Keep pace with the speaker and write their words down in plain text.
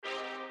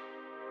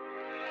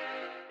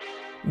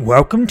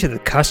Welcome to the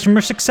Customer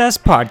Success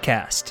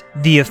Podcast,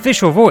 the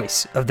official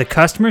voice of the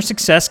customer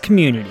success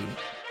community.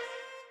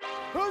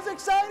 Who's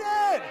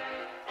excited?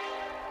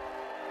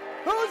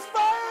 Who's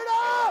fired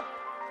up?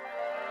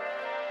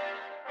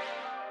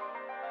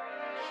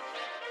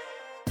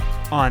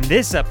 On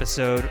this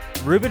episode,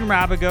 Ruben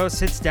Rabago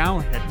sits down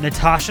with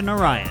Natasha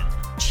Narayan,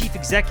 Chief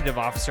Executive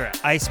Officer at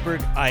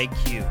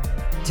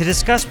IcebergIQ, to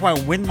discuss why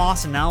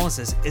win-loss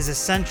analysis is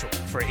essential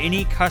for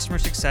any customer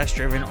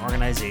success-driven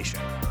organization.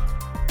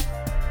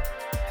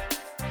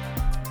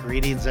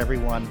 Greetings,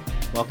 everyone.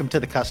 Welcome to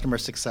the Customer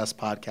Success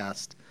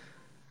Podcast.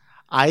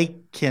 I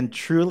can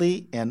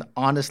truly and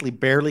honestly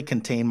barely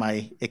contain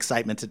my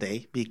excitement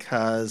today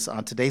because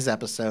on today's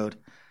episode,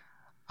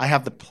 I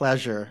have the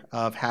pleasure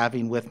of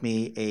having with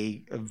me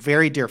a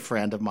very dear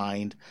friend of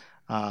mine,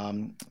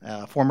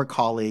 a former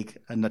colleague,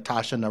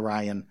 Natasha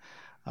Narayan,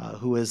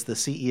 who is the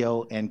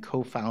CEO and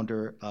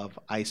co-founder of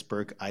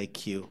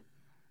IcebergIQ.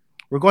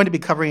 We're going to be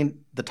covering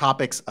the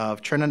topics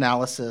of churn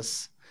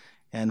analysis,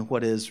 and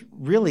what is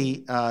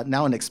really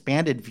now an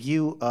expanded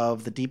view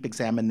of the deep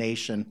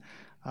examination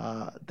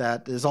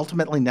that is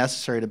ultimately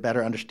necessary to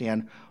better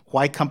understand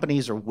why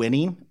companies are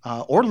winning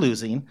or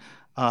losing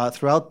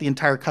throughout the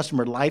entire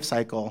customer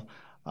lifecycle,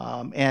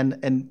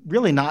 and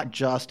really not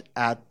just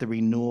at the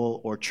renewal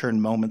or churn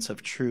moments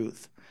of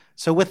truth.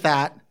 So with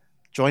that,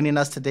 joining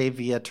us today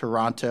via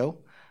Toronto,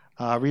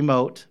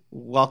 remote.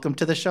 Welcome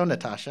to the show,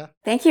 Natasha.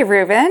 Thank you,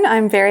 Ruben.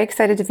 I'm very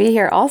excited to be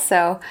here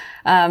also.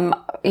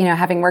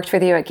 Having worked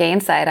with you at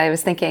Gainsight, I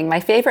was thinking my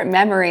favorite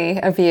memory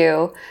of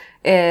you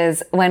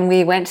is when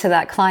we went to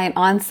that client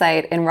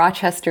on-site in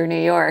Rochester,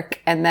 New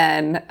York, and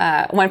then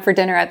went for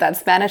dinner at that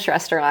Spanish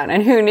restaurant.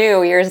 And who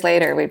knew years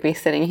later we'd be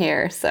sitting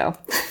here, so.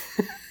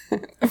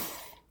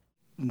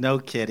 No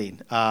kidding.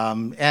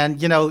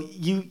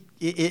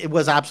 It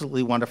was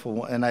absolutely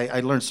wonderful. And I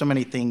learned so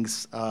many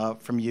things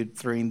from you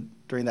during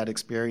that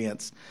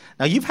experience.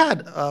 Now, you've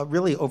had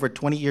really over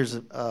 20 years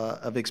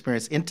of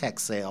experience in tech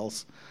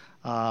sales.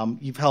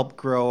 You've helped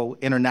grow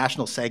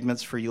international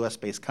segments for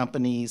U.S.-based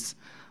companies,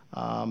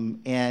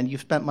 and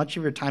you've spent much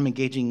of your time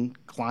engaging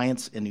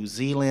clients in New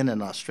Zealand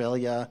and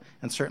Australia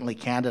and certainly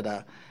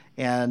Canada.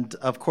 And,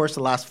 of course,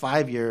 the last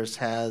 5 years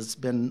has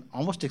been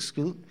almost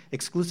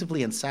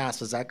exclusively in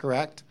SaaS. Is that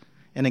correct?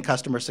 And in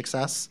customer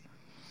success?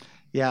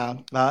 Yeah,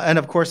 and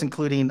of course,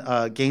 including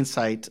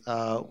Gainsight,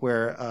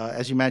 where,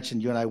 as you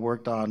mentioned, you and I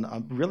worked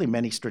on really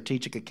many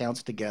strategic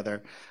accounts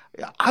together.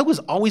 I was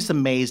always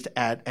amazed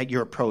at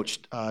your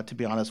approach, to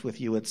be honest with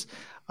you. It's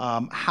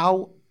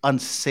how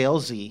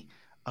unsalesy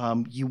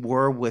you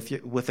were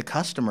with the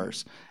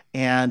customers.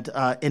 And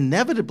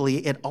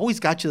inevitably, it always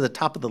got you to the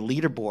top of the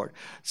leaderboard.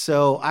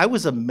 So I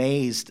was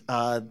amazed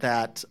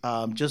that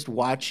just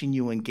watching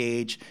you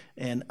engage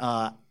and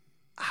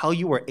how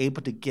you were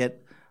able to get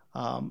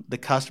the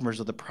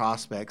customers or the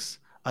prospects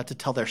to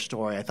tell their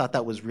story. I thought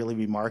that was really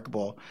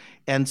remarkable.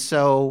 And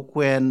so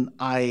when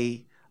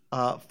I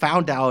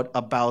found out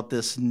about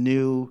this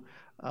new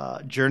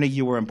journey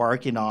you were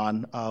embarking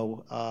on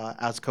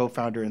as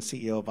co-founder and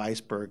CEO of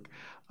Iceberg,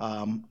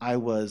 I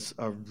was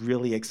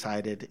really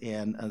excited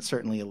and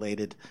certainly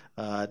elated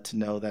to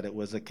know that it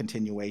was a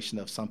continuation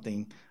of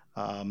something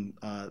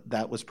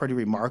that was pretty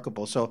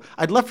remarkable. So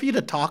I'd love for you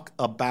to talk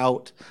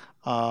about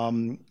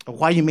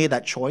why you made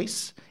that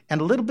choice and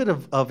a little bit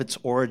of its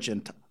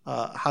origin,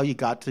 how you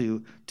got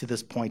to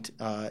this point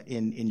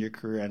in your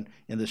career and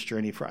in this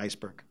journey for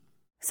Iceberg.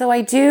 So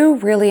I do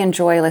really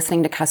enjoy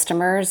listening to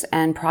customers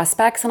and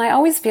prospects, and I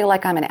always feel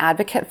like I'm an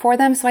advocate for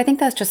them. So I think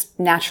that's just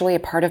naturally a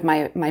part of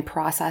my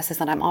process, is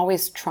that I'm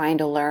always trying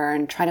to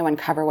learn, trying to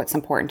uncover what's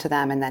important to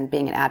them, and then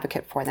being an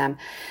advocate for them.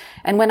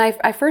 And when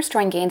I first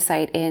joined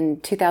Gainsight in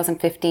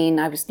 2015,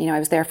 I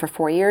was there for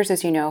 4 years,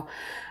 as you know.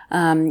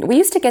 We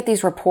used to get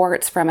these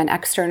reports from an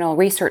external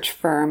research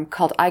firm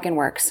called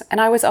Eigenworks, and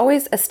I was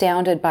always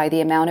astounded by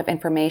the amount of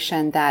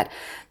information that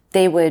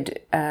they would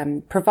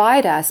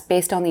provide us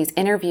based on these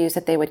interviews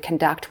that they would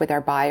conduct with our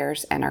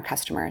buyers and our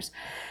customers.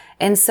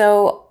 And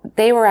so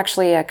they were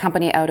actually a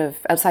company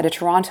outside of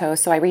Toronto,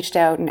 so I reached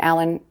out, and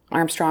Alan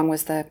Armstrong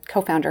was the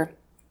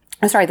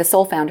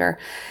sole founder,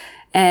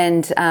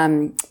 and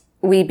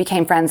we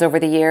became friends over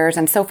the years.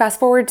 And so fast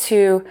forward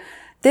to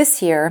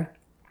this year,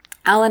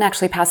 Alan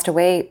actually passed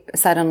away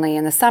suddenly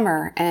in the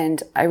summer,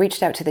 and I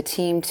reached out to the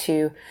team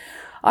to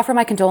offer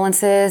my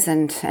condolences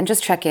and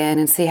just check in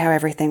and see how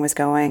everything was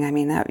going. I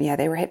mean,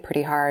 they were hit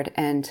pretty hard,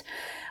 and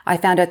I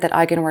found out that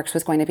Eigenworks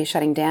was going to be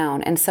shutting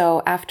down. And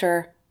so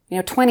after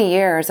 20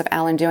 years of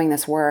Alan doing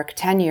this work,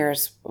 10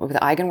 years with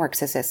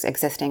Eigenworks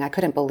existing, I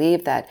couldn't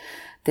believe that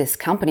this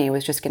company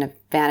was just going to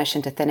vanish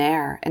into thin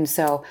air. And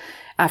so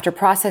after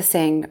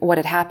processing what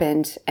had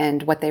happened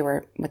and what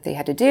they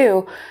had to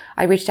do,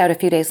 I reached out a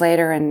few days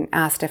later and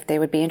asked if they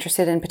would be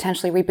interested in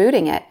potentially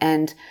rebooting it.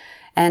 And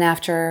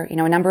after,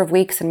 a number of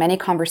weeks and many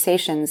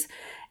conversations,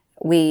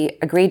 we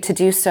agreed to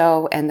do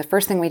so. And the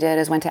first thing we did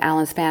is went to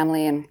Alan's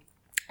family and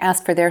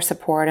asked for their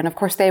support. And of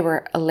course, they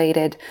were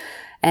elated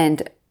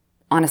and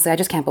honestly, I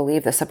just can't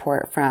believe the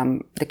support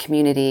from the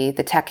community,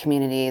 the tech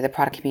community, the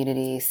product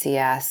community,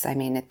 CS. I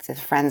mean, it's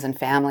friends and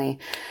family.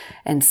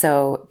 And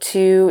so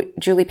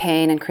Julie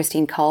Payne and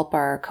Christine Culp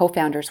are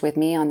co-founders with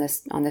me on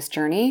this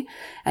journey.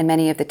 And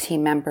many of the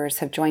team members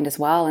have joined as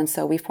well. And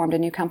so we formed a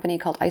new company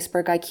called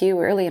IcebergIQ,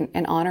 really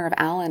in honor of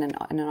Alan and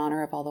in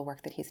honor of all the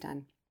work that he's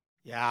done.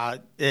 Yeah,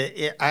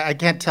 I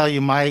can't tell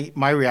you, my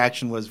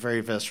reaction was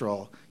very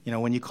visceral.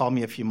 When you called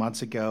me a few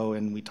months ago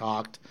and we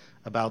talked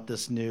about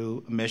this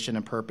new mission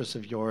and purpose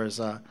of yours,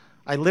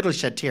 I literally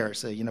shed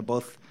tears,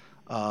 both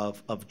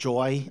of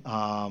joy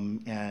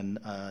and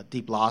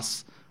deep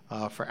loss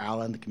for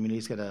Alan. The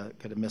community's gonna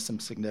miss him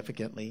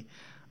significantly.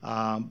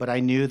 But I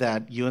knew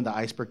that you and the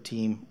Iceberg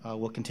team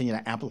will continue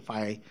to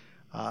amplify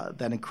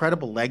that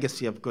incredible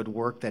legacy of good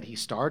work that he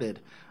started.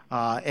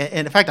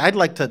 And in fact, I'd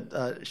like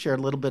to share a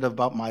little bit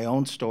about my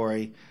own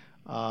story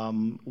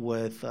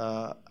with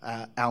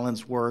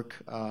Alan's work,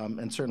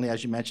 and certainly,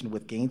 as you mentioned,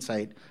 with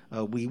Gainsight.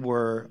 We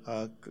were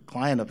a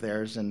client of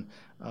theirs, and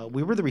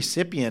we were the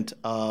recipient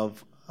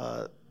of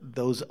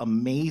those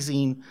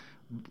amazing,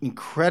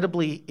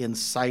 incredibly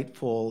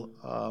insightful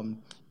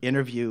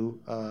interview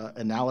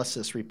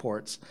analysis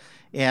reports.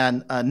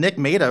 And Nick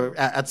Maida,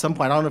 at some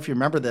point, I don't know if you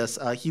remember this,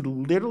 he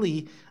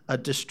literally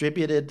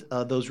distributed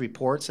those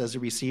reports as he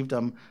received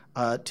them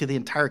to the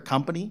entire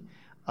company.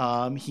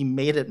 He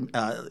made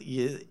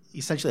it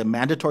essentially a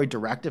mandatory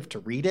directive to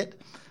read it.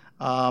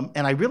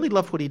 And I really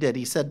loved what he did.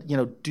 He said,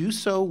 do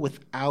so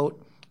without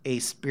a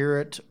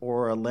spirit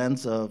or a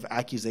lens of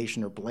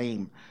accusation or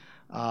blame.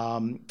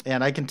 And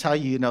I can tell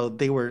you,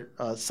 they were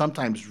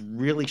sometimes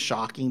really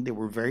shocking. They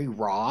were very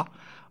raw.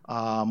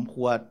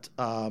 What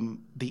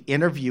the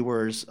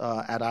interviewers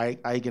at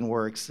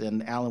Eigenworks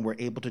and Alan were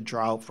able to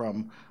draw out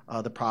from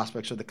the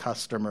prospects or the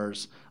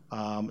customers,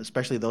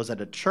 especially those that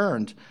had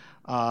churned.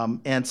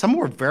 And some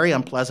were very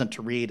unpleasant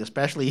to read,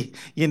 especially,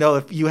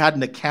 if you had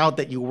an account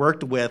that you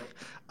worked with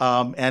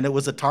and it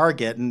was a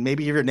target, and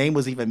maybe your name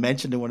was even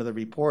mentioned in one of the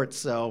reports.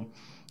 So,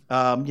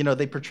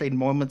 they portrayed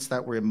moments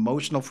that were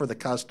emotional for the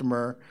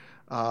customer.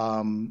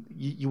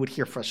 You would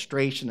hear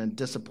frustration and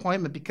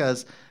disappointment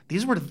because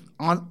these were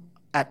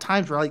at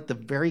times were like the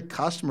very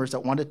customers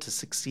that wanted to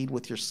succeed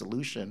with your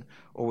solution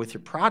or with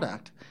your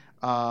product.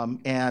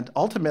 And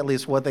ultimately,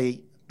 it's what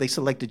they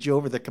selected you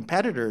over the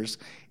competitors,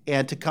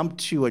 and to come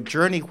to a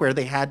journey where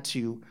they had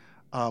to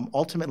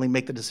ultimately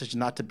make the decision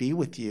not to be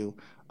with you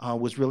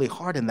was really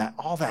hard, and that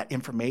all that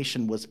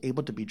information was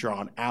able to be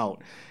drawn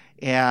out.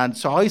 And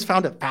so I always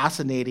found it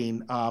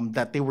fascinating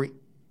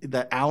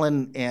that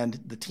Alan and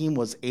the team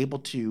was able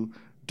to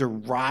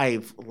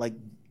derive like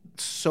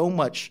so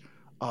much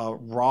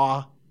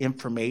raw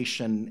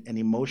information and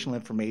emotional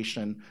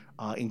information,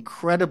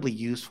 incredibly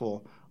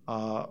useful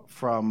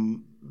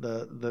from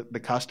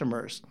the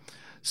customers.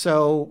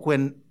 So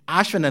when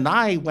Ashwin and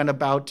I went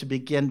about to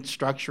begin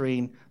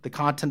structuring the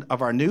content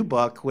of our new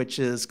book, which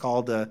is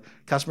called the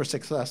Customer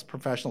Success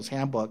Professional's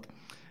Handbook,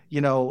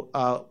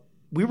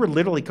 we were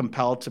literally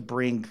compelled to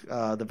bring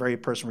the very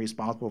person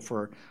responsible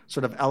for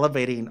sort of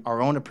elevating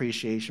our own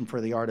appreciation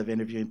for the art of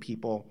interviewing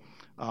people.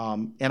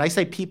 And I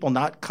say people,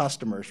 not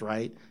customers,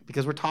 right?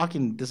 Because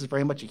this is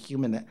very much a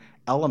human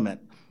element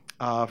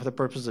for the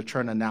purposes of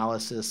churn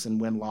analysis and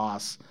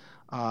win-loss.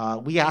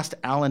 We asked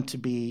Alan to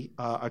be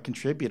a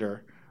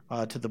contributor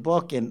to the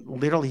book, and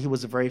literally he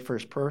was the very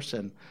first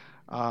person.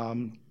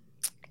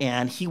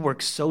 And he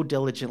worked so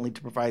diligently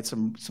to provide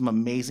some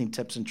amazing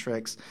tips and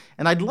tricks.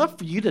 And I'd love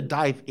for you to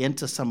dive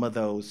into some of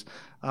those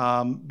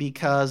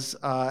because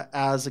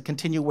as a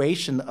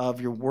continuation of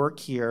your work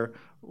here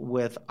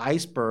with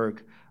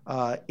Iceberg,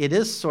 it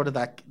is sort of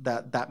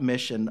that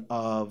mission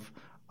of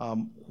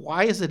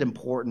why is it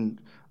important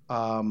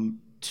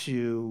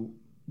to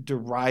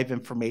derive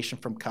information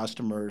from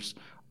customers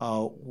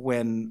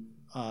when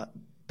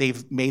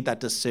they've made that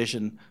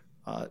decision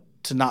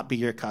to not be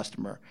your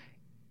customer.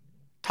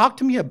 Talk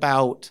to me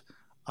about,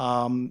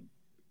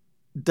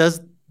 is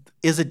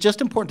it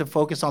just important to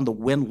focus on the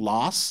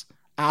win-loss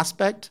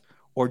aspect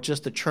or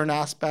just the churn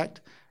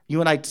aspect? You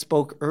and I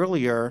spoke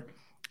earlier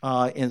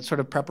in sort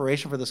of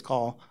preparation for this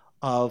call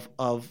of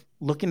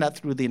looking at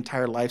through the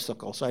entire life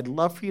cycle. So I'd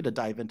love for you to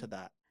dive into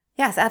that.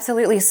 Yes,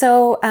 absolutely.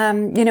 So,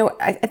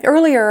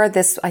 earlier,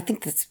 I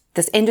think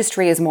this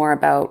industry is more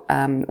about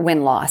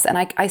win-loss. And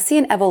I see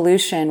an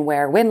evolution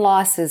where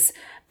win-loss is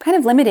kind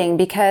of limiting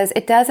because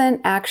it doesn't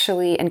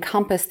actually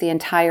encompass the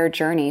entire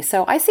journey.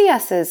 So I see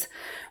us as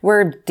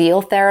we're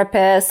deal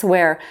therapists,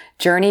 we're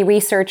journey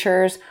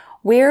researchers,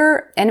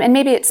 and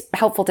maybe it's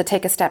helpful to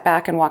take a step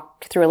back and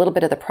walk through a little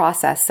bit of the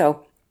process.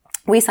 So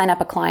we sign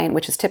up a client,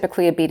 which is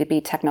typically a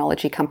B2B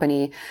technology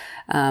company.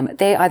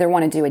 They either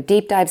want to do a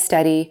deep dive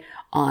study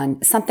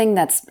on something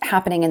that's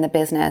happening in the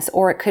business,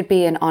 or it could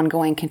be an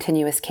ongoing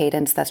continuous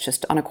cadence that's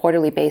just on a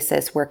quarterly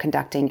basis. We're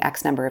conducting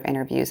X number of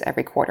interviews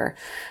every quarter.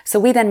 So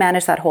we then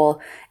manage that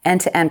whole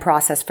end-to-end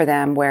process for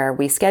them, where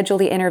we schedule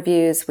the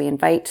interviews, we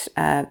invite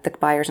the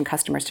buyers and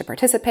customers to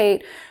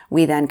participate,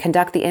 we then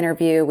conduct the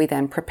interview, we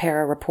then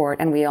prepare a report,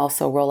 and we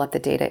also roll up the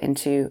data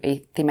into a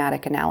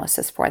thematic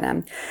analysis for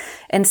them.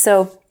 And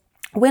so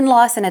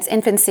win-loss in its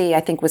infancy,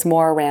 I think, was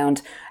more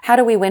around how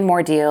do we win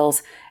more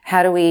deals?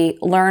 How do we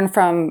learn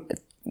from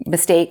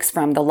mistakes,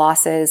 from the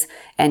losses,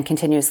 and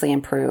continuously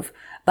improve?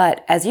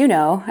 But as you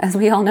know, as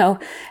we all know,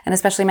 and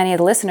especially many of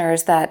the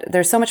listeners, that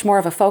there's so much more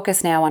of a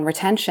focus now on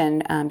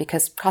retention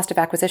because cost of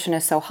acquisition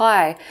is so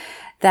high,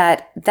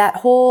 that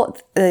whole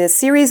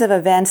series of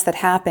events that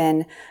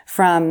happen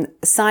from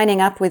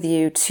signing up with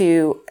you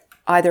to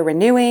either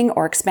renewing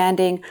or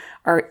expanding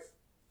are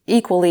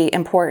equally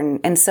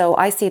important. And so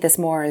I see this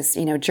more as,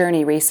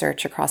 journey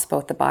research across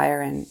both the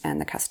buyer and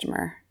the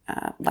customer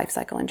life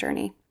cycle and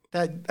journey.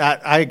 That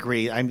I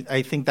agree.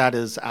 I think that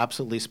is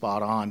absolutely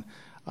spot on.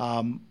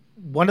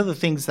 One of the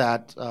things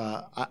that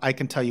I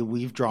can tell you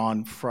we've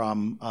drawn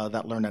from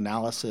that learn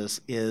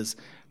analysis is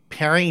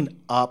pairing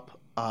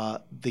up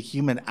the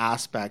human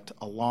aspect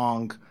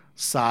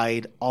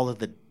alongside all of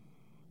the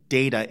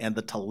data and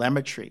the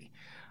telemetry.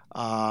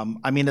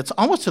 It's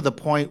almost to the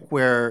point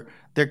where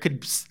there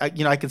could,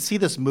 I could see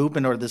this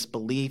movement or this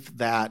belief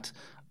that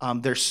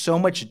there's so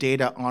much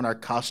data on our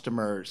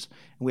customers,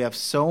 and we have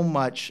so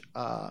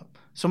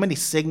many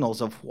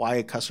signals of why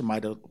a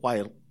customer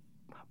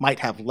might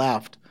have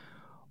left.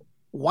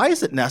 Why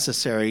is it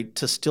necessary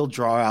to still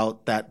draw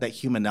out that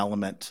human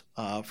element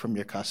from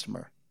your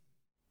customer?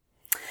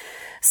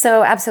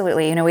 So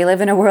absolutely, we live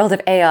in a world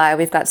of AI.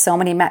 We've got so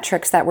many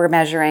metrics that we're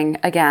measuring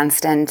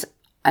against, and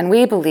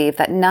we believe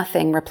that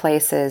nothing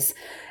replaces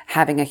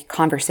having a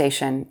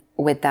conversation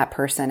with that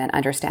person and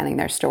understanding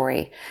their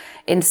story.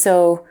 And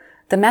so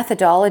the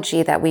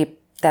methodology that we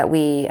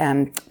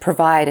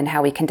provide and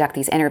how we conduct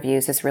these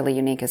interviews is really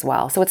unique as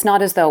well. So it's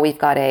not as though we've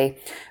got a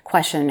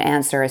question and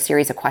answer, a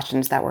series of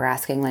questions that we're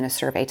asking in a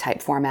survey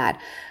type format.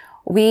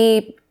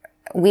 We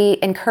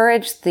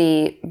encourage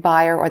the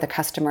buyer or the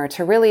customer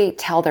to really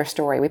tell their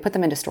story. We put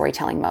them into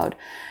storytelling mode.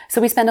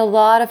 So we spend a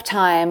lot of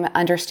time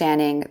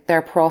understanding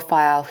their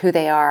profile, who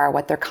they are,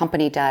 what their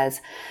company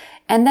does.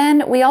 And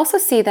then we also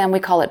see them, we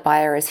call it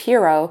buyer as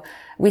hero.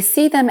 We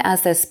see them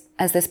as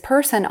this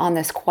person on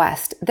this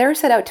quest. They're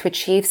set out to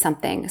achieve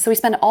something. So we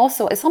spend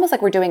also, it's almost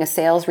like we're doing a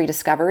sales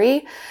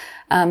rediscovery.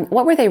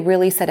 What were they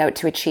really set out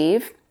to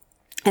achieve?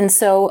 And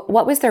so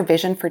what was their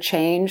vision for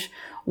change?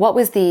 What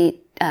were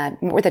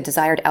the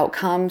desired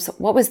outcomes?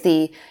 What was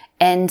the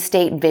end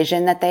state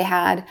vision that they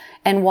had?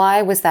 And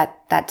why was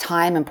that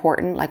time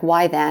important? Like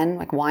why then?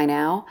 Like why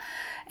now?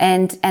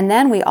 And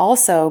then we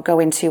also go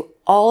into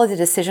all of the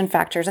decision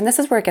factors. And this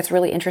is where it gets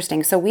really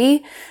interesting. So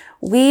we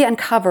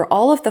uncover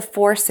all of the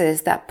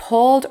forces that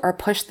pulled or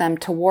pushed them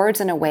towards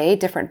and away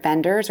different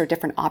vendors or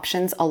different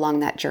options along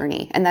that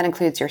journey. And that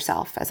includes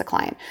yourself as a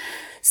client.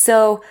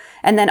 So,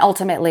 and then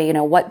ultimately,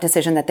 what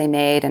decision that they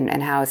made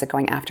and how is it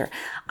going after.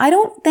 I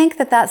don't think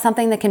that that's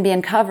something that can be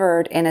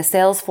uncovered in a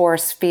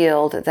Salesforce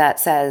field that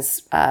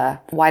says,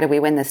 why do we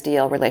win this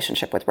deal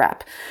relationship with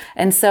rep?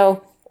 And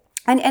so,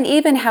 and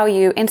even how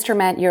you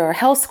instrument your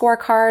health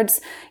scorecards,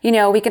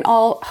 we can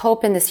all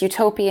hope in this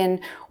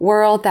utopian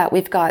world that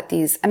we've got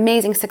these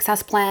amazing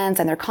success plans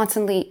and they're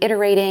constantly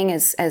iterating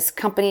as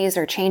companies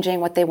are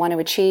changing what they want to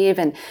achieve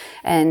and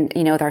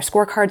our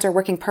scorecards are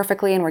working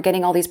perfectly and we're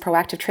getting all these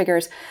proactive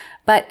triggers.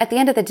 But at the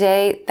end of the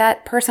day,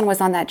 that person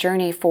was on that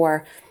journey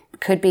for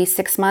could be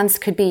 6 months,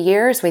 could be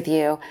years with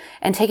you,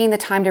 and taking the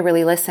time to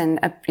really listen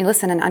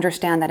and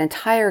understand that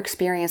entire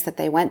experience that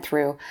they went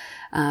through.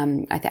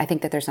 I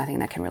think that there's nothing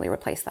that can really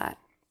replace that.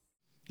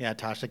 Yeah,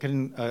 Tasha, I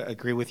couldn't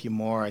agree with you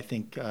more. I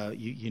think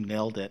you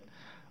nailed it.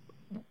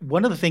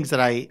 One of the things that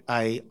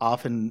I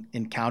often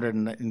encountered,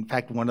 and in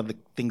fact, one of the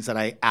things that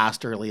I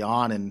asked early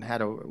on and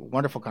had a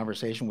wonderful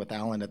conversation with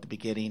Alan at the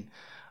beginning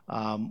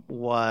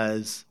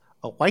was,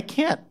 why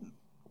can't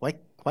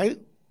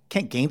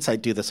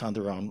Gainsight do this on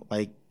their own?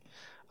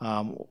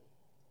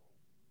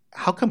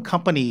 How come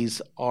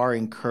companies are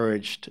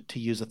encouraged to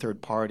use a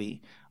third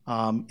party?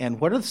 And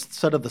what are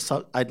sort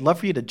of I'd love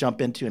for you to jump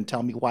into and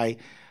tell me why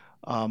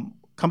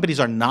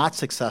companies are not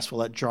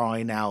successful at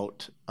drawing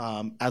out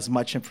as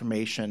much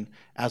information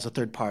as a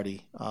third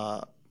party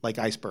like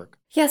Iceberg.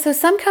 Yeah, so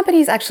some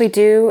companies actually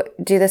do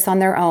this on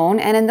their own.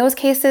 And in those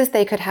cases,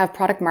 they could have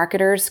product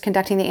marketers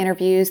conducting the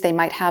interviews. They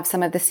might have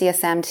some of the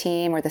CSM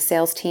team or the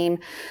sales team.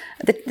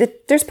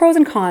 There's pros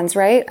and cons,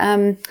 right?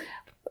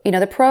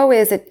 The pro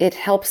is it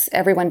helps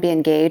everyone be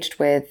engaged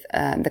with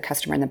the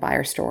customer and the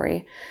buyer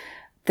story.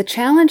 The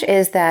challenge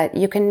is that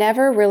you can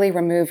never really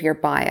remove your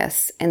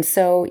bias. And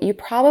so you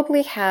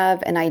probably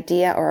have an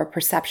idea or a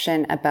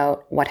perception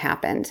about what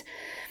happened.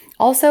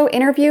 Also,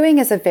 interviewing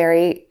is a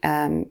very,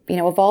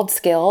 evolved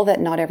skill that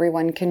not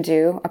everyone can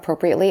do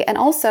appropriately. And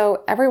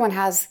also everyone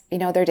has,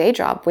 their day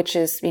job, which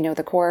is,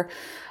 the core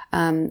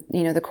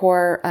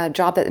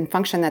job and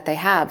function that they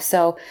have.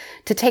 So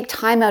to take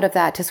time out of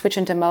that to switch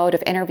into mode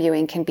of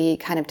interviewing can be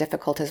kind of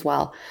difficult as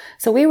well.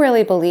 So we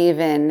really believe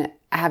in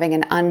having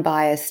an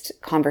unbiased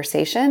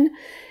conversation.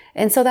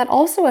 And so that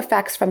also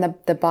affects from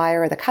the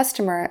buyer or the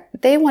customer.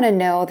 They want to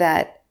know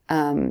that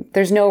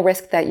there's no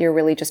risk that you're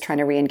really just trying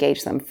to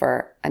re-engage them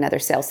for another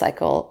sales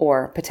cycle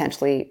or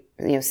potentially,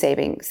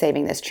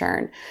 saving this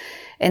churn.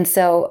 And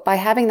so by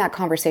having that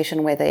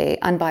conversation with a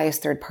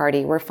unbiased third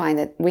party, we find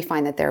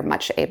that they're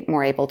much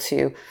more able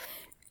to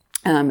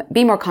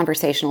be more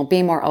conversational,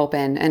 be more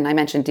open. And I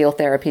mentioned deal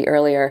therapy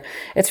earlier.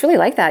 It's really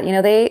like that.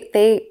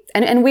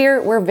 And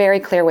we're very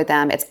clear with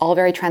them. It's all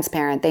very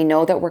transparent. They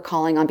know that we're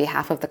calling on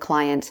behalf of the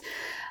client.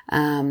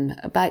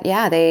 But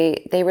yeah,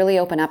 they really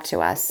open up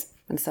to us.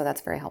 And so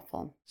that's very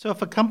helpful. So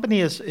if a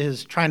company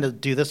is trying to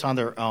do this on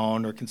their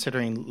own or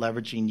considering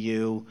leveraging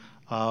you,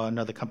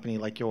 another company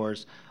like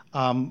yours,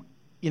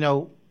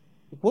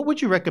 what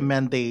would you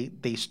recommend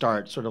they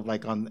start sort of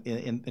like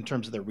in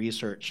terms of their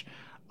research?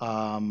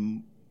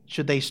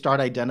 Should they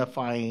start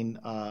identifying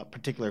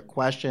particular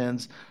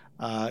questions?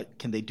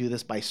 Can they do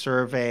this by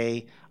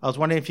survey? I was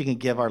wondering if you can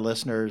give our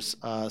listeners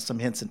some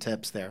hints and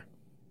tips there.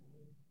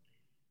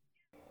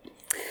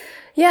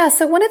 Yeah,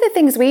 so one of the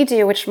things we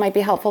do, which might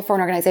be helpful for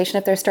an organization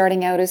if they're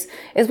starting out, is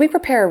we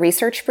prepare a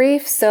research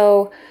brief.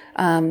 So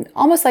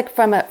almost like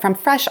from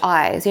fresh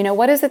eyes,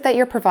 what is it that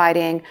you're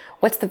providing?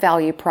 What's the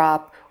value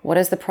prop? What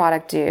does the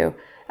product do?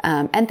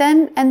 And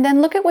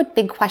then look at what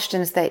big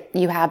questions that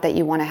you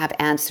want to have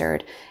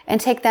answered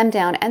and take them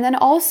down. And then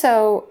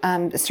also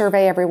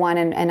survey everyone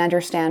and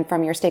understand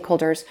from your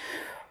stakeholders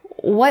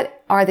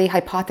what are the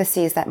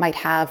hypotheses that might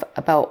have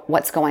about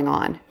what's going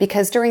on?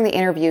 Because during the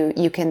interview,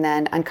 you can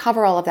then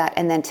uncover all of that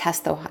and then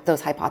test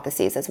those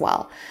hypotheses as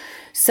well.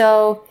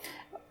 So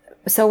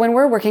when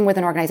we're working with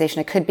an organization,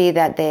 it could be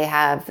that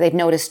they've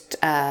noticed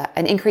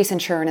an increase in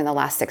churn in the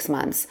last 6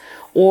 months,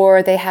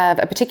 or they have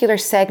a particular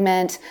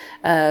segment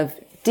of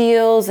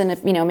deals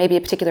and maybe a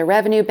particular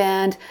revenue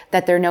band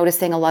that they're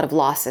noticing a lot of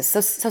losses.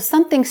 So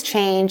something's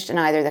changed in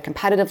either the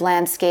competitive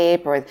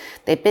landscape or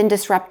they've been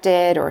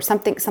disrupted or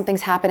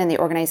something's happened in the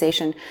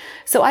organization.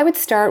 So I would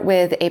start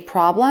with a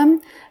problem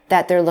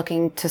that they're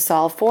looking to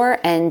solve for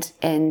and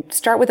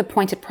start with a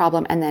pointed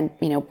problem and then,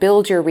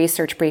 build your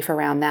research brief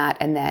around that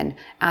and then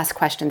ask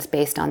questions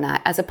based on that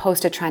as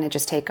opposed to trying to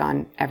just take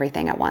on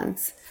everything at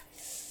once.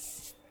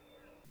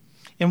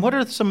 And what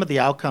are some of the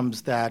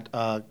outcomes that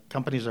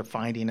companies are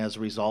finding as a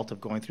result of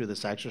going through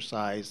this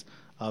exercise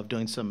of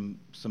doing some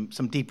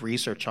deep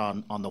research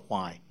on the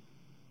why?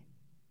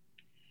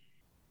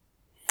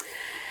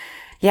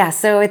 Yeah,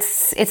 so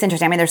it's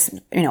interesting. I mean, there's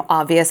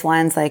obvious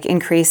ones like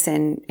increase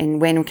in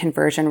win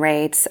conversion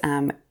rates,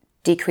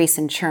 decrease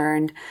in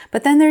churn,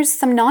 but then there's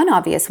some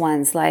non-obvious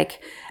ones like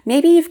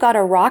maybe you've got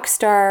a rock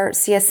star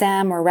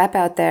CSM or rep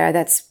out there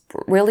that's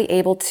really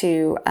able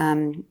to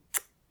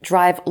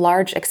drive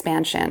large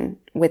expansion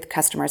with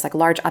customers, like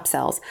large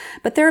upsells,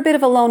 but they're a bit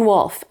of a lone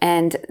wolf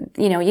and,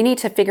 you need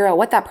to figure out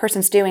what that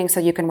person's doing so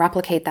you can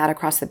replicate that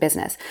across the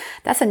business.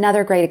 That's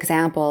another great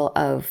example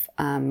of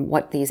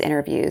what these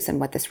interviews and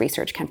what this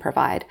research can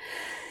provide.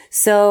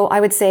 So I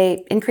would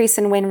say increase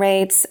in win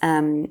rates,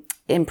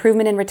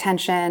 improvement in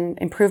retention,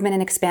 improvement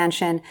in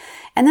expansion.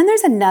 And then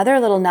there's another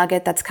little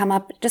nugget that's come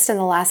up just in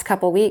the last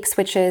couple of weeks,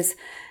 which is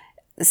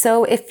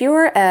so if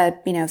you're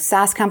a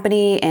SaaS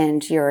company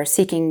and you're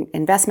seeking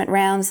investment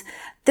rounds,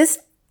 this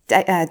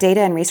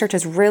data and research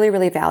is really,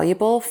 really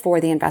valuable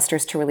for the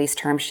investors to release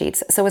term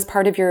sheets. So as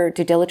part of your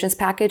due diligence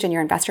package and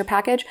your investor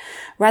package,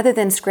 rather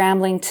than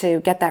scrambling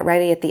to get that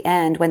ready at the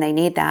end when they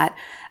need that,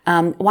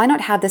 why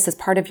not have this as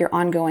part of your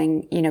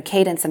ongoing,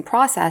 cadence and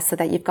process so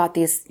that you've got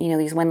these,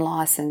 these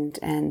win-loss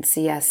and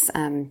CS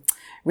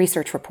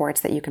research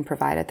reports that you can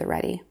provide at the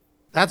ready.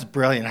 That's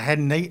brilliant. I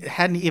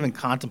hadn't even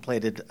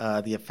contemplated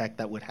the effect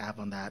that would have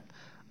on that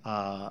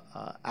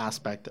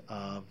aspect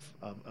of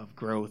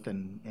growth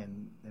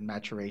and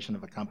maturation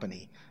of a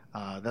company.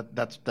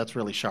 That's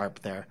really sharp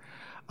there.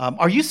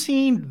 Are you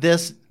seeing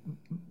this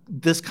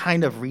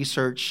kind of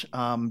research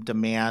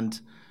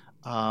demand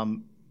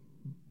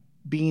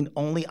being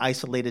only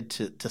isolated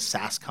to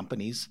SaaS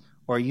companies,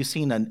 or are you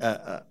seeing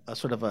a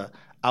sort of a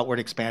outward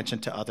expansion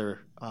to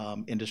other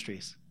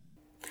industries?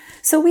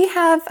 So we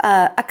have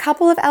a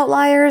couple of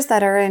outliers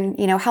that are in,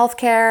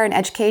 healthcare and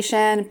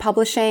education,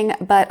 publishing,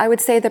 but I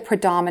would say the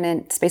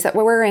predominant space that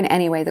we're in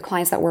anyway, the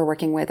clients that we're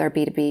working with are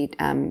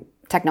B2B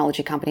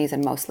technology companies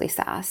and mostly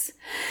SaaS.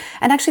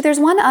 And actually, there's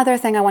one other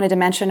thing I wanted to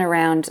mention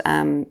around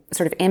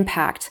sort of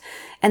impact,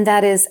 and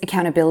that is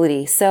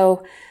accountability.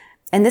 So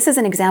And this is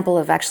an example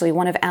of actually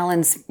one of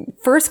Alan's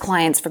first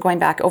clients for going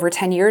back over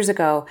 10 years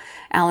ago.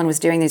 Alan was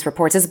doing these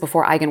reports. This is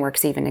before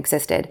Eigenworks even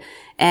existed.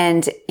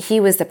 And he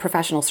was the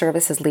professional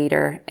services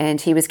leader, and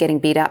he was getting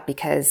beat up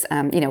because,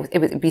 it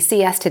would be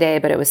CS today,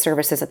 but it was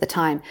services at the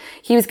time.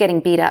 He was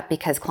getting beat up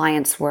because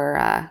clients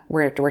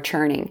were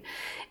churning.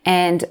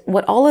 And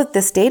what all of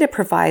this data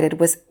provided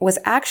was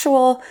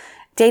actual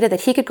data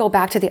that he could go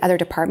back to the other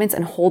departments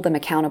and hold them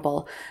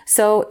accountable.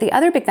 So the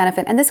other big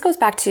benefit, and this goes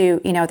back to,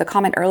 the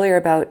comment earlier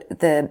about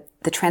the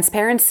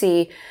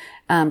transparency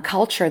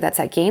culture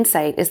that's at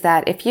Gainsight, is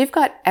that if you've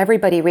got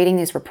everybody reading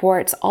these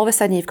reports, all of a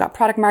sudden you've got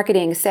product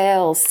marketing,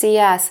 sales,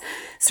 CS,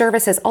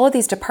 services, all of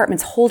these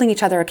departments holding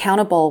each other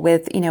accountable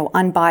with,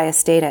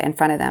 unbiased data in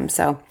front of them.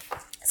 So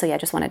yeah, I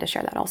just wanted to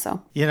share that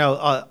also.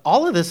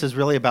 All of this is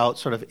really about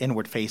sort of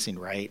inward facing,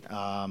 right?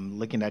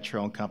 Looking at your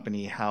own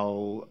company,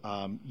 how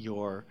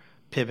you're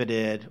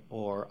pivoted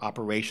or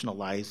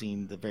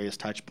operationalizing the various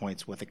touch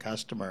points with a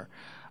customer.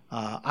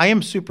 I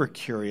am super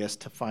curious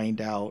to find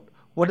out,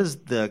 what is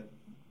the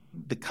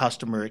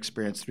customer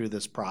experience through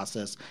this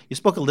process? You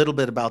spoke a little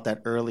bit about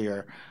that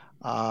earlier.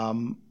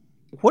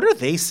 What are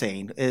they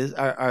saying?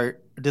 Do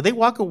they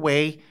walk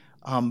away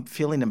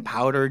feeling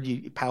empowered?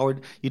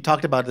 You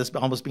talked about this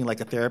almost being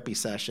like a therapy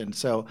session.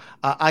 So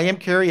I am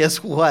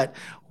curious what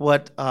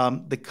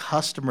the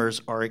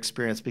customers are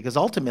experiencing, because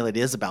ultimately it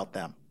is about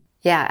them.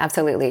 Yeah,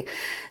 absolutely.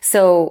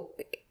 So,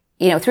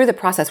 through the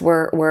process,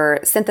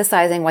 we're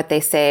synthesizing what they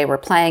say, we're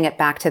playing it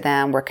back to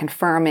them, we're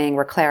confirming,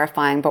 we're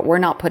clarifying, but we're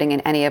not putting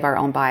in any of our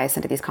own bias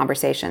into these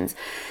conversations.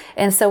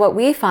 And so what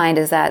we find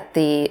is that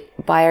the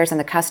buyers and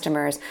the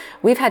customers,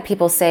 we've had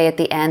people say at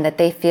the end that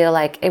they feel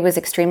like it was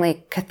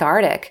extremely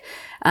cathartic.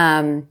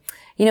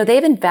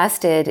 They've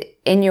invested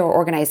in your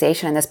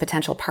organization and this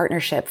potential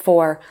partnership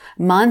for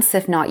months,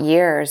 if not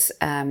years,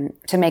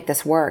 to make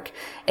this work.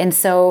 And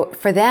so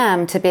for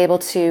them to be able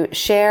to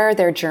share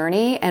their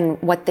journey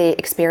and what they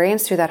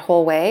experienced through that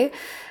whole way,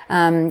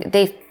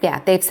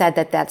 they've said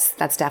that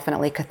that's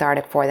definitely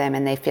cathartic for them,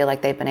 and they feel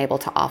like they've been able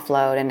to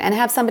offload and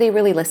have somebody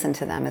really listen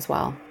to them as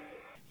well.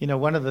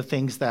 One of the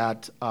things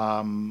that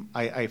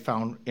I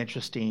found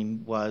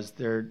interesting was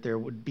there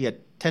would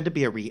tend to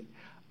be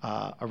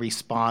a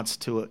response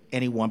to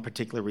any one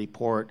particular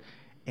report,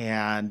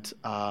 and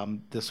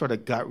the sort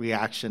of gut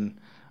reaction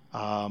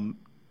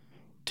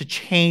to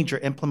change or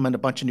implement a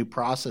bunch of new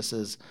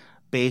processes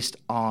based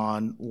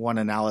on one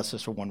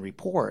analysis or one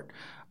report.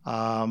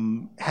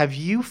 Have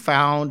you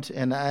found,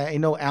 and I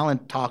know Alan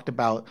talked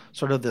about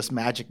sort of this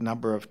magic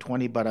number of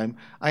 20, but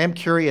I am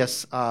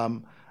curious,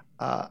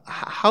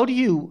 how do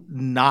you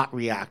not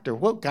react, or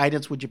what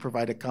guidance would you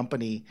provide a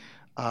company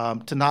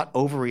to not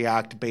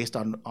overreact based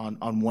on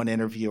one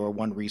interview or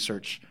one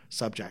research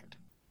subject?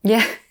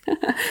 Yeah,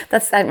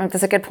 that's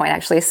a good point,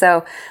 actually.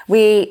 So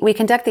we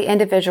conduct the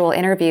individual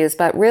interviews,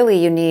 but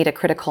really you need a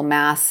critical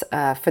mass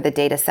for the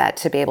data set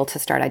to be able to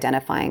start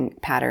identifying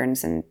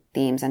patterns and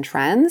themes and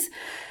trends.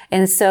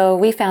 And so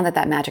we found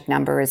that magic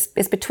number is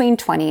between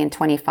 20 and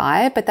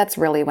 25, but that's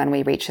really when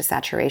we reach a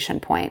saturation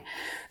point.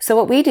 So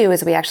what we do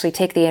is we actually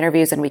take the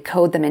interviews and we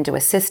code them into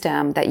a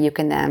system that you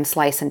can then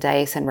slice and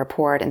dice and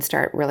report and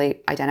start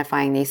really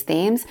identifying these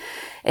themes.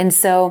 And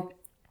so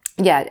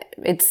yeah,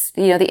 it's,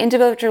 the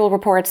individual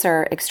reports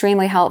are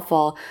extremely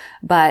helpful,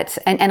 but,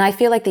 and I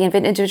feel like the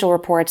individual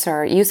reports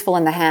are useful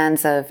in the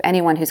hands of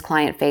anyone who's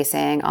client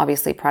facing,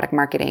 obviously product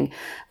marketing,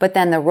 but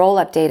then the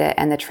roll-up data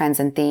and the trends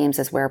and themes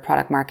is where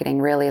product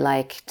marketing really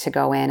like to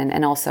go in,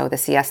 and also the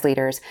CS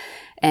leaders,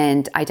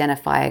 and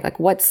identify like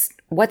what's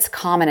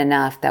common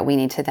enough that we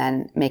need to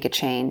then make a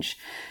change.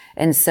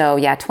 And so,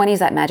 20 is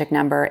that magic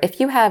number. If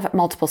you have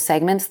multiple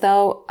segments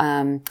though,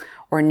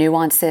 or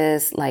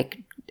nuances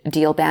like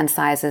deal band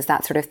sizes,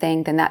 that sort of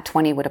thing, then that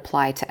 20 would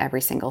apply to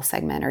every single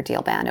segment or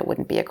deal band. It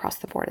wouldn't be across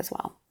the board as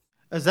well.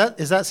 Is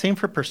that same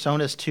for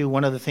personas too?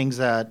 One of the things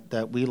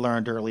that we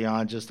learned early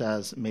on, just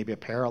as maybe a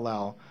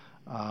parallel,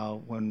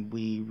 when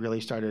we really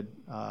started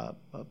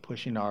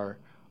pushing our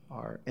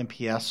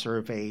NPS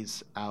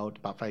surveys out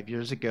about 5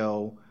 years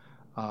ago,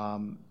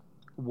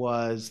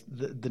 was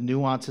the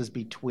nuances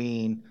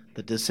between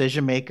the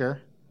decision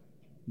maker,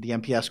 the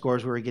NPS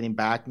scores we were getting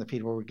back, and the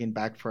feedback we were getting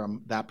back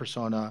from that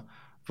persona,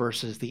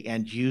 versus the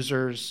end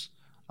users,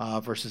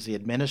 versus the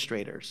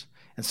administrators.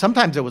 And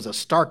sometimes there was a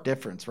stark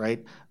difference,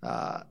 right?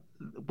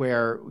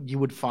 Where you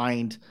would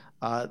find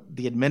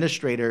the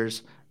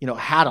administrators,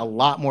 had a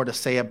lot more to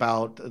say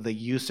about the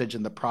usage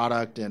and the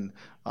product, and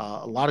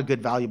a lot of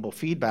good, valuable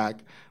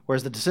feedback.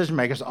 Whereas the decision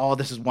makers, oh,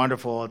 this is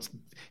wonderful. It's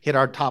hit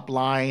our top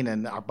line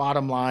and our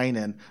bottom line,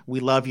 and we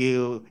love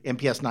you,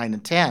 NPS 9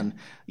 and 10.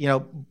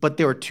 But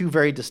there were two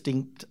very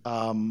distinct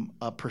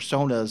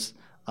personas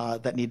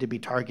that need to be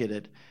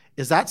targeted.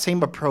 Is that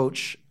same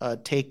approach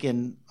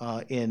taken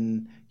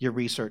in your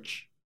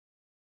research?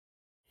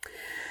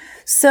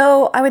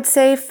 So I would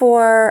say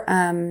for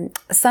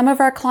some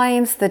of our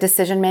clients, the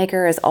decision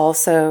maker is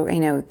also,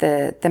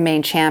 the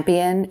main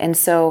champion. And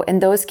so in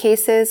those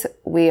cases,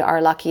 we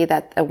are lucky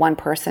that one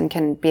person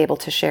can be able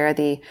to share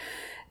the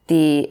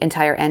the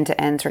entire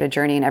end-to-end sort of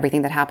journey and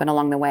everything that happened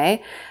along the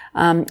way.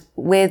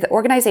 With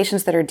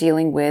organizations that are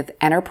dealing with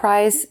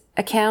enterprise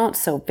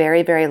accounts, so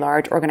very, very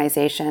large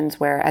organizations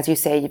where, as you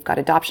say, you've got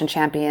adoption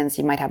champions,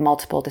 you might have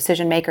multiple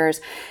decision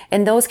makers.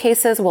 In those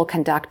cases, we'll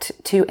conduct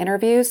 2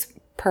 interviews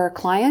per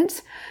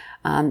client.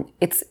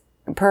 It's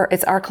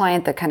our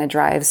client that kind of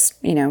drives,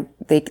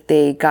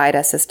 they guide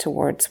us as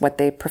towards what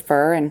they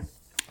prefer, and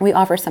we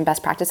offer some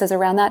best practices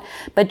around that.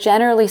 But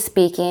generally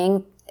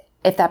speaking,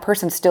 if that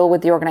person's still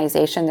with the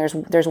organization,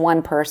 there's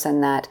one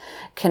person that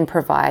can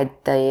provide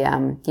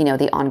the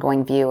the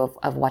ongoing view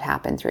of what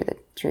happened through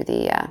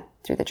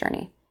the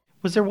journey.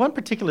 Was there one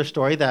particular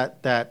story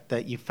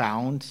that you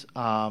found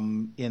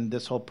in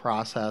this whole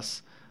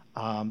process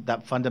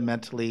that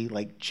fundamentally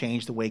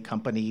changed the way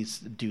companies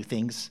do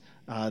things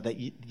that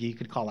you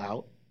could call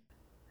out?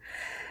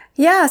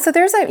 Yeah, so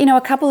there's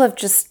a couple of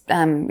just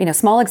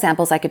small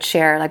examples I could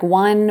share. Like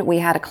one, we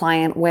had a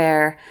client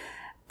where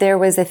there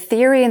was a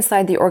theory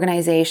inside the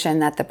organization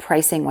that the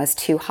pricing was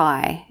too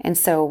high. And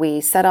so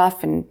we set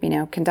off and,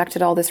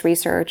 conducted all this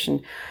research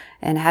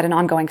and had an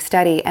ongoing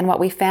study. And what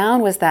we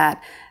found was that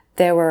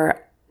there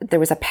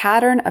was a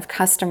pattern of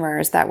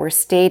customers that were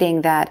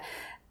stating that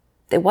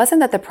it wasn't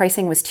that the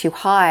pricing was too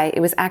high. It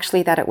was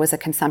actually that it was a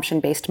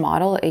consumption-based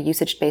model, a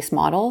usage-based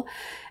model.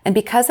 And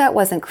because that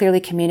wasn't clearly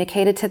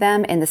communicated to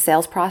them in the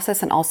sales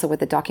process and also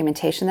with the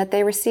documentation that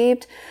they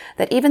received,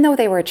 that even though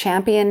they were a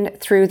champion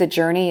through the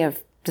journey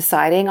of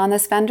deciding on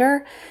this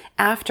vendor,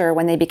 after,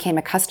 when they became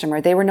a customer,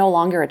 they were no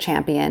longer a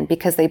champion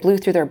because they blew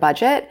through their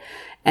budget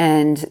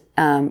and,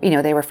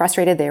 they were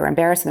frustrated, they were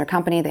embarrassed in their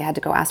company, they had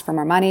to go ask for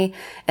more money.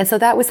 And so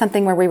that was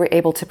something where we were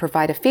able to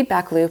provide a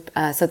feedback loop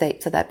so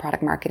that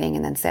product marketing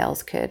and then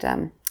sales could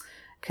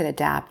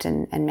adapt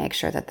and make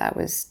sure that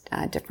was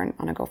different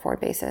on a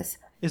go-forward basis.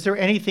 Is there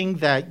anything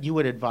that you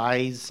would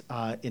advise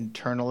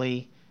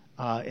internally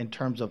in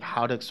terms of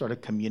how to sort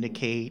of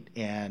communicate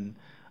and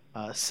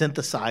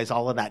synthesize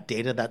all of that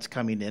data that's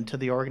coming into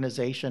the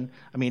organization?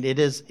 I mean,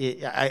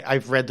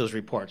 I've read those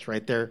reports,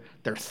 right? They're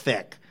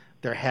thick,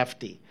 they're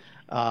hefty.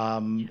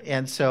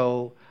 And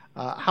so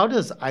how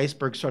does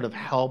Iceberg sort of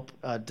help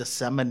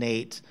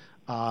disseminate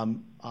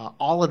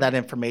all of that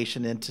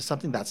information into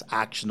something that's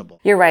actionable?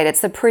 You're right.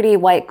 It's a pretty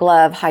white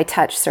glove, high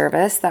touch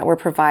service that we're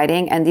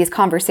providing. And these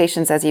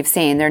conversations, as you've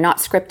seen, they're not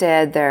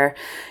scripted.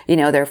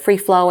 They're free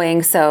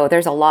flowing. So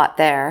there's a lot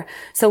there.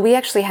 So we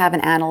actually have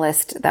an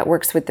analyst that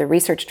works with the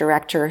research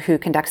director who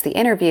conducts the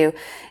interview.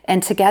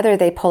 And together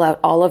they pull out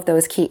all of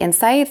those key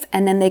insights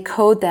and then they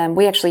code them.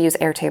 We actually use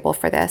Airtable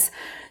for this.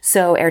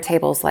 So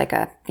Airtable's like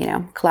a,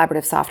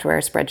 collaborative software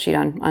spreadsheet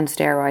on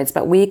steroids,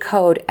 but we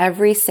code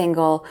every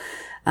single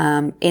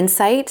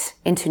insight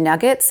into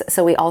nuggets.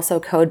 So we also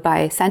code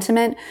by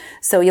sentiment.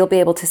 So you'll be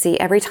able to see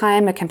every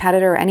time a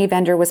competitor or any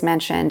vendor was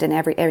mentioned in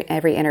every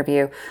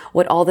interview,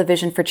 what all the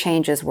vision for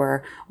changes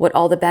were, what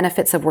all the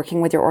benefits of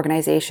working with your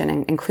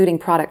organization, including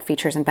product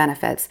features and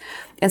benefits.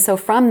 And so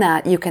from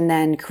that, you can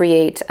then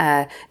create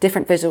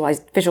different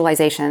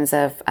visualizations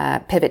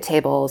of pivot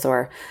tables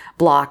or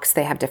blocks.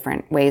 They have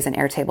different ways in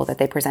Airtable that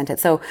they present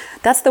it. So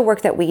that's the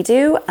work that we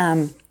do.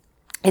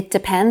 It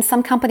depends.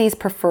 Some companies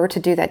prefer to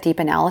do that deep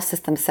analysis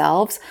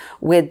themselves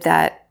with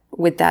that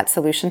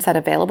solution set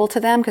available to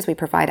them because we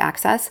provide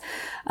access.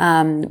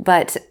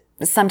 But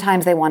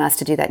sometimes they want us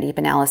to do that deep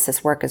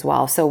analysis work as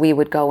well. So we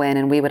would go in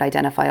and we would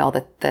identify all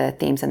the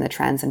themes and the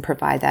trends and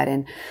provide that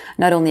in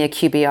not only a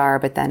QBR,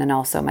 but then and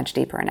also much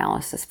deeper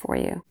analysis for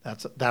you.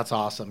 That's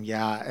awesome.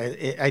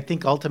 Yeah. I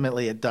think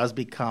ultimately it does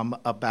become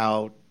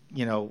about,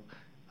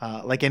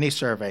 like any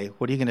survey,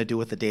 what are you going to do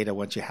with the data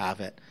once you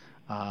have it?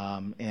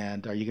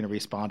 And are you going to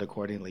respond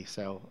accordingly?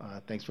 So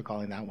thanks for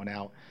calling that one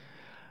out.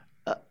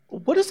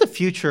 What does the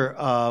future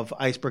of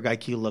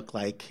IcebergIQ look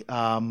like?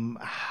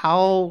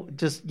 How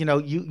does,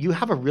 you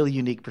have a really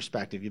unique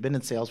perspective. You've been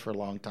in sales for a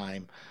long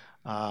time.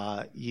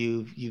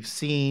 You've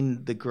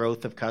seen the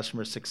growth of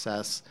customer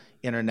success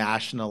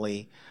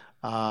internationally.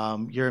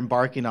 You're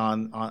embarking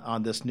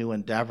on this new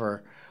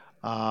endeavor.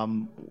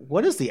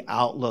 What does the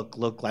outlook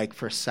look like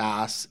for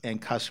SaaS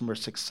and customer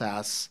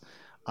success?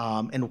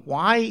 And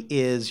why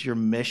is your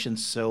mission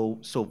so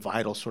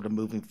vital sort of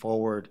moving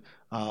forward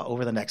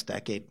over the next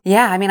decade?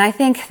 Yeah, I mean, I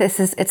think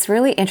it's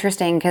really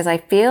interesting because I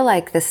feel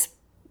like this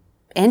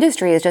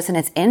industry is just in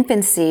its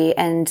infancy,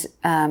 and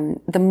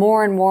the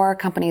more and more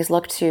companies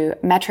look to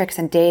metrics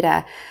and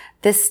data,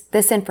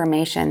 this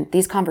information,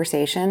 these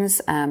conversations,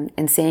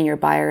 and seeing your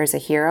buyer as a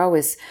hero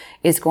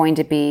is going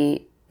to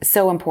be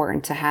so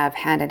important to have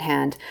hand in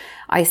hand.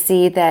 I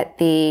see that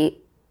the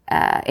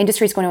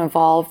industry is going to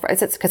evolve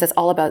because it's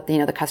all about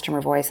the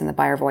customer voice and the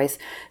buyer voice.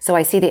 So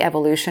I see the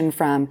evolution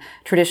from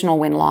traditional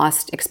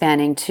win-loss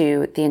expanding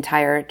to the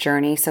entire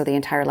journey, so the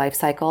entire life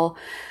cycle.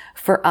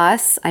 For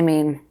us, I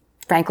mean,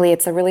 frankly,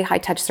 it's a really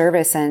high-touch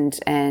service,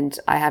 and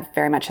I have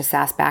very much a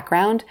SaaS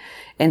background,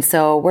 and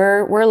so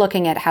we're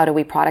looking at how do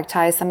we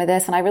productize some of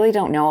this. And I really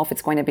don't know if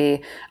it's going to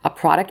be a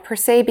product per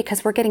se,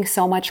 because we're getting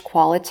so much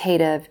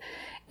qualitative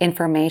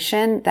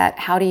information that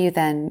how do you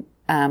then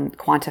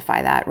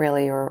quantify that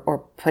really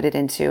or put it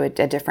into a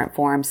different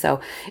form. So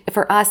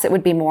for us, it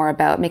would be more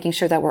about making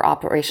sure that we're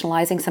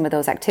operationalizing some of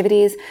those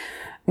activities.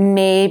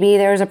 Maybe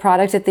there's a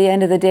product at the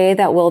end of the day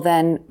that will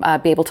then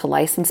be able to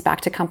license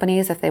back to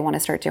companies if they want to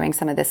start doing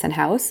some of this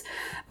in-house.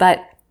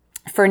 But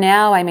for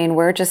now, I mean,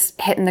 we're just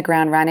hitting the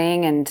ground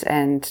running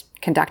and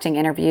conducting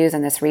interviews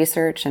and this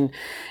research. And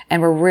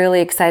we're really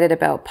excited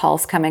about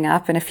Pulse coming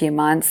up in a few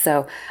months.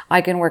 So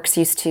Eigenworks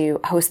used to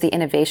host the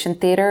Innovation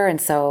Theater.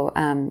 And so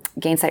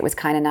Gainsight was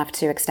kind enough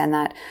to extend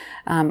that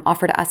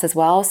offer to us as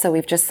well. So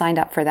we've just signed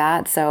up for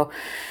that. So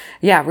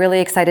yeah,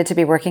 really excited to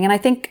be working. And I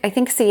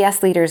think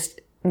CES leaders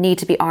need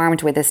to be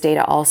armed with this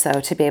data also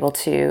to be able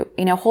to,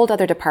 hold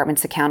other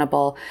departments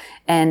accountable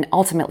and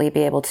ultimately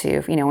be able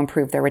to,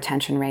 improve their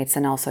retention rates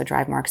and also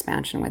drive more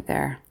expansion with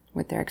their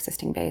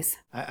existing base.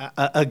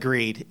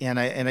 Agreed. And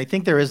I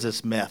think there is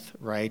this myth,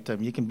 right?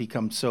 You can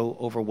become so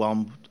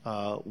overwhelmed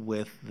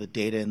with the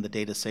data and the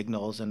data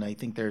signals. And I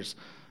think there's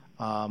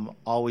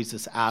always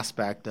this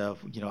aspect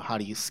of, how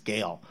do you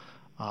scale?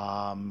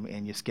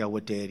 And you scale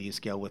with data, you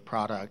scale with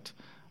product.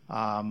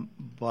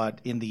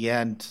 But in the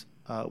end,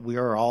 we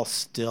are all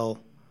still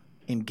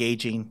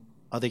engaging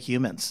other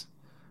humans.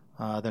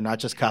 They're not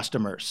just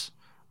customers.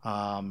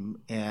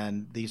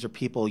 And these are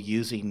people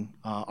using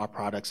our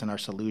products and our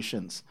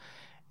solutions.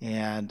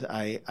 And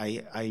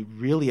I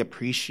really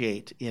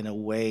appreciate in a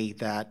way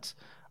that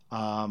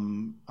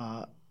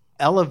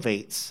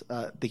elevates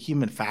the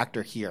human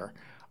factor here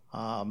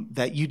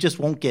that you just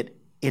won't get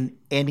in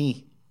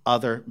any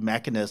other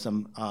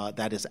mechanism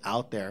that is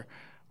out there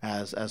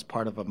as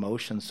part of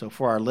emotion. So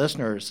for our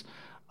listeners,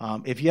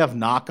 if you have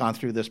not gone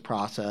through this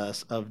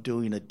process of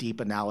doing a deep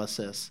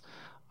analysis,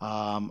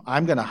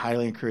 I'm going to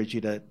highly encourage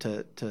you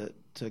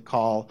to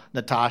call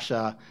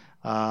Natasha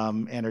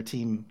and her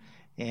team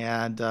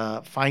and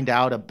find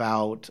out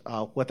about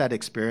what that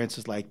experience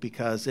is like,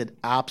 because it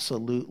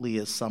absolutely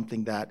is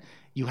something that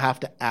you have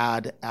to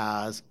add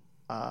as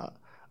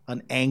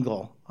an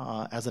angle,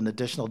 as an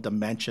additional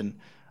dimension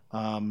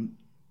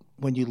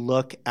when you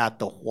look at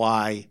the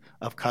why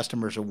of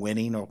customers are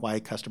winning or why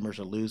customers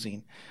are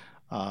losing.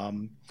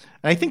 And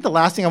I think the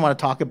last thing I want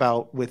to talk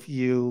about with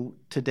you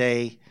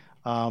today,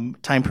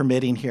 time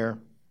permitting here,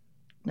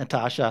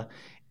 Natasha,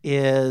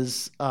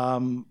 is,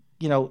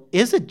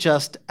 is it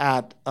just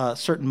at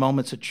certain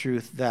moments of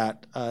truth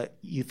that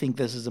you think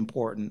this is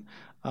important?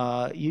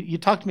 You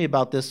talked to me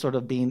about this sort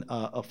of being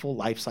a full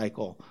life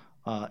cycle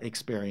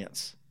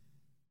experience.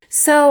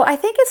 So I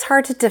think it's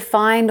hard to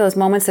define those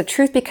moments of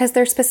truth because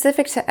they're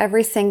specific to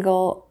every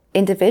single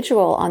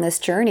individual on this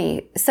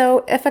journey.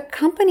 So if a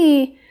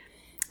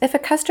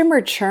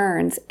customer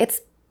churns,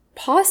 it's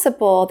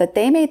possible that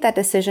they made that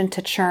decision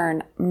to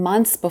churn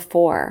months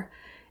before,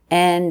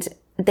 and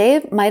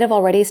they might have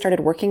already started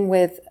working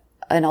with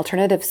an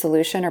alternative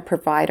solution or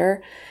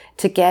provider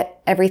to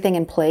get everything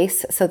in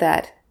place so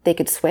that they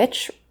could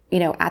switch,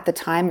 at the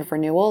time of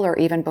renewal or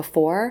even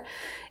before.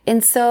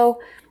 And so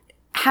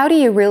how do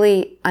you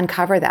really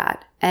uncover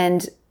that?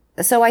 And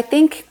so I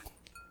think,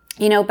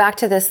 back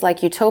to this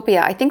like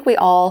utopia, I think we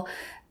all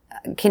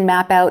can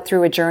map out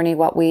through a journey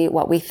what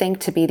we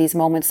think to be these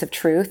moments of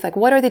truth. Like,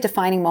 what are the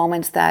defining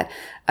moments that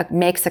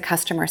makes a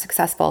customer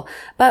successful?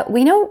 But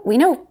we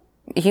know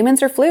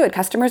humans are fluid,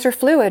 customers are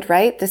fluid,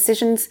 right?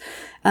 Decisions,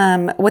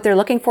 what they're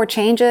looking for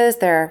changes.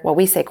 What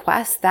we say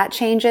quest, that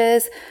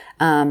changes.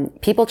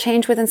 People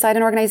change with inside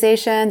an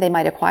organization. They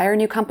might acquire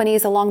new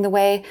companies along the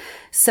way.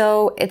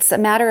 So it's a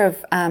matter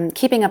of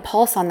keeping a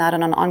pulse on that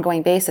on an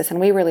ongoing basis. And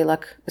we really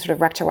look sort of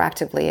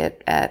retroactively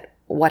at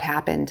what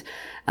happened,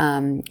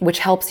 which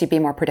helps you be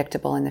more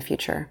predictable in the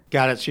future.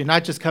 Got it. So you're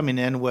not just coming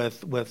in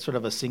with sort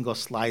of a single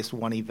slice,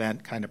 one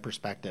event kind of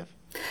perspective.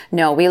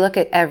 No, we look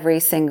at every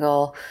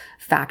single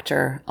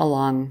factor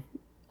along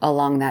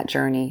that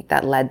journey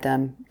that led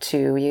them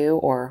to you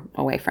or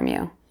away from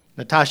you.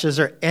 Natasha, is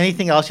there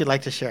anything else you'd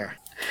like to share?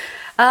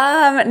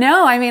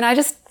 No, I mean, I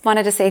just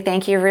wanted to say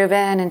thank you,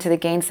 Ruben, and to the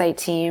Gainsight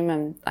team.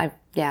 And I've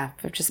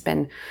just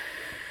been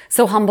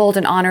so humbled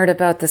and honored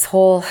about this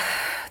whole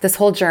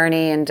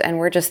journey, and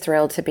we're just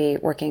thrilled to be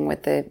working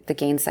with the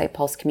Gainsight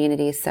Pulse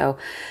community. So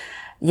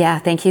yeah,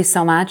 thank you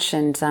so much,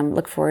 and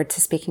look forward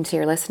to speaking to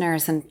your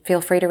listeners, and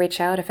feel free to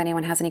reach out if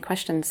anyone has any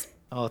questions.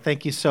 Oh,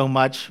 thank you so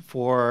much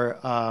for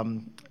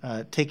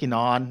taking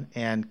on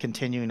and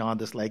continuing on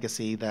this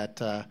legacy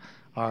that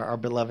our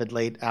beloved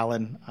late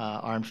Alan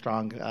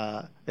Armstrong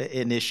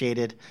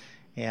initiated.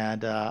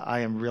 And I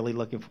am really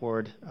looking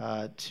forward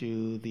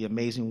to the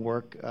amazing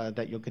work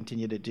that you'll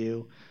continue to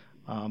do,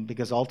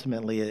 because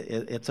ultimately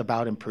it's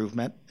about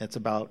improvement. It's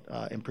about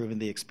improving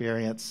the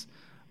experience,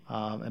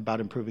 about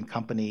improving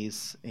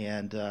companies,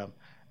 and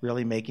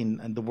really making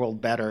the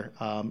world better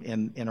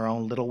in our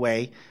own little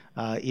way,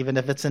 even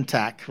if it's in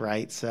tech,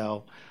 right?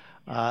 So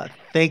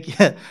thank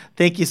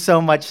you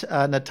so much,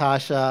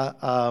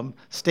 Natasha.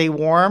 Stay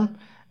warm,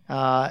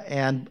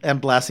 and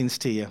blessings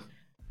to you.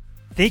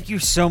 Thank you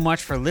so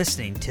much for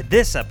listening to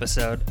this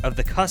episode of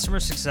the Customer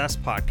Success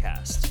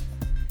Podcast.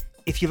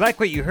 If you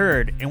like what you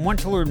heard and want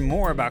to learn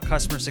more about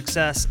customer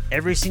success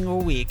every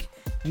single week,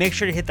 make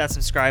sure to hit that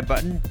subscribe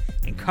button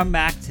and come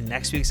back to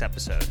next week's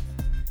episode.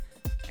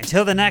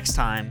 Until the next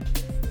time,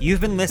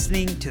 you've been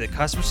listening to the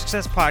Customer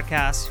Success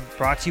Podcast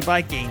brought to you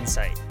by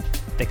Gainsight,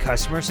 the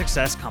customer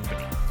success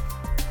company.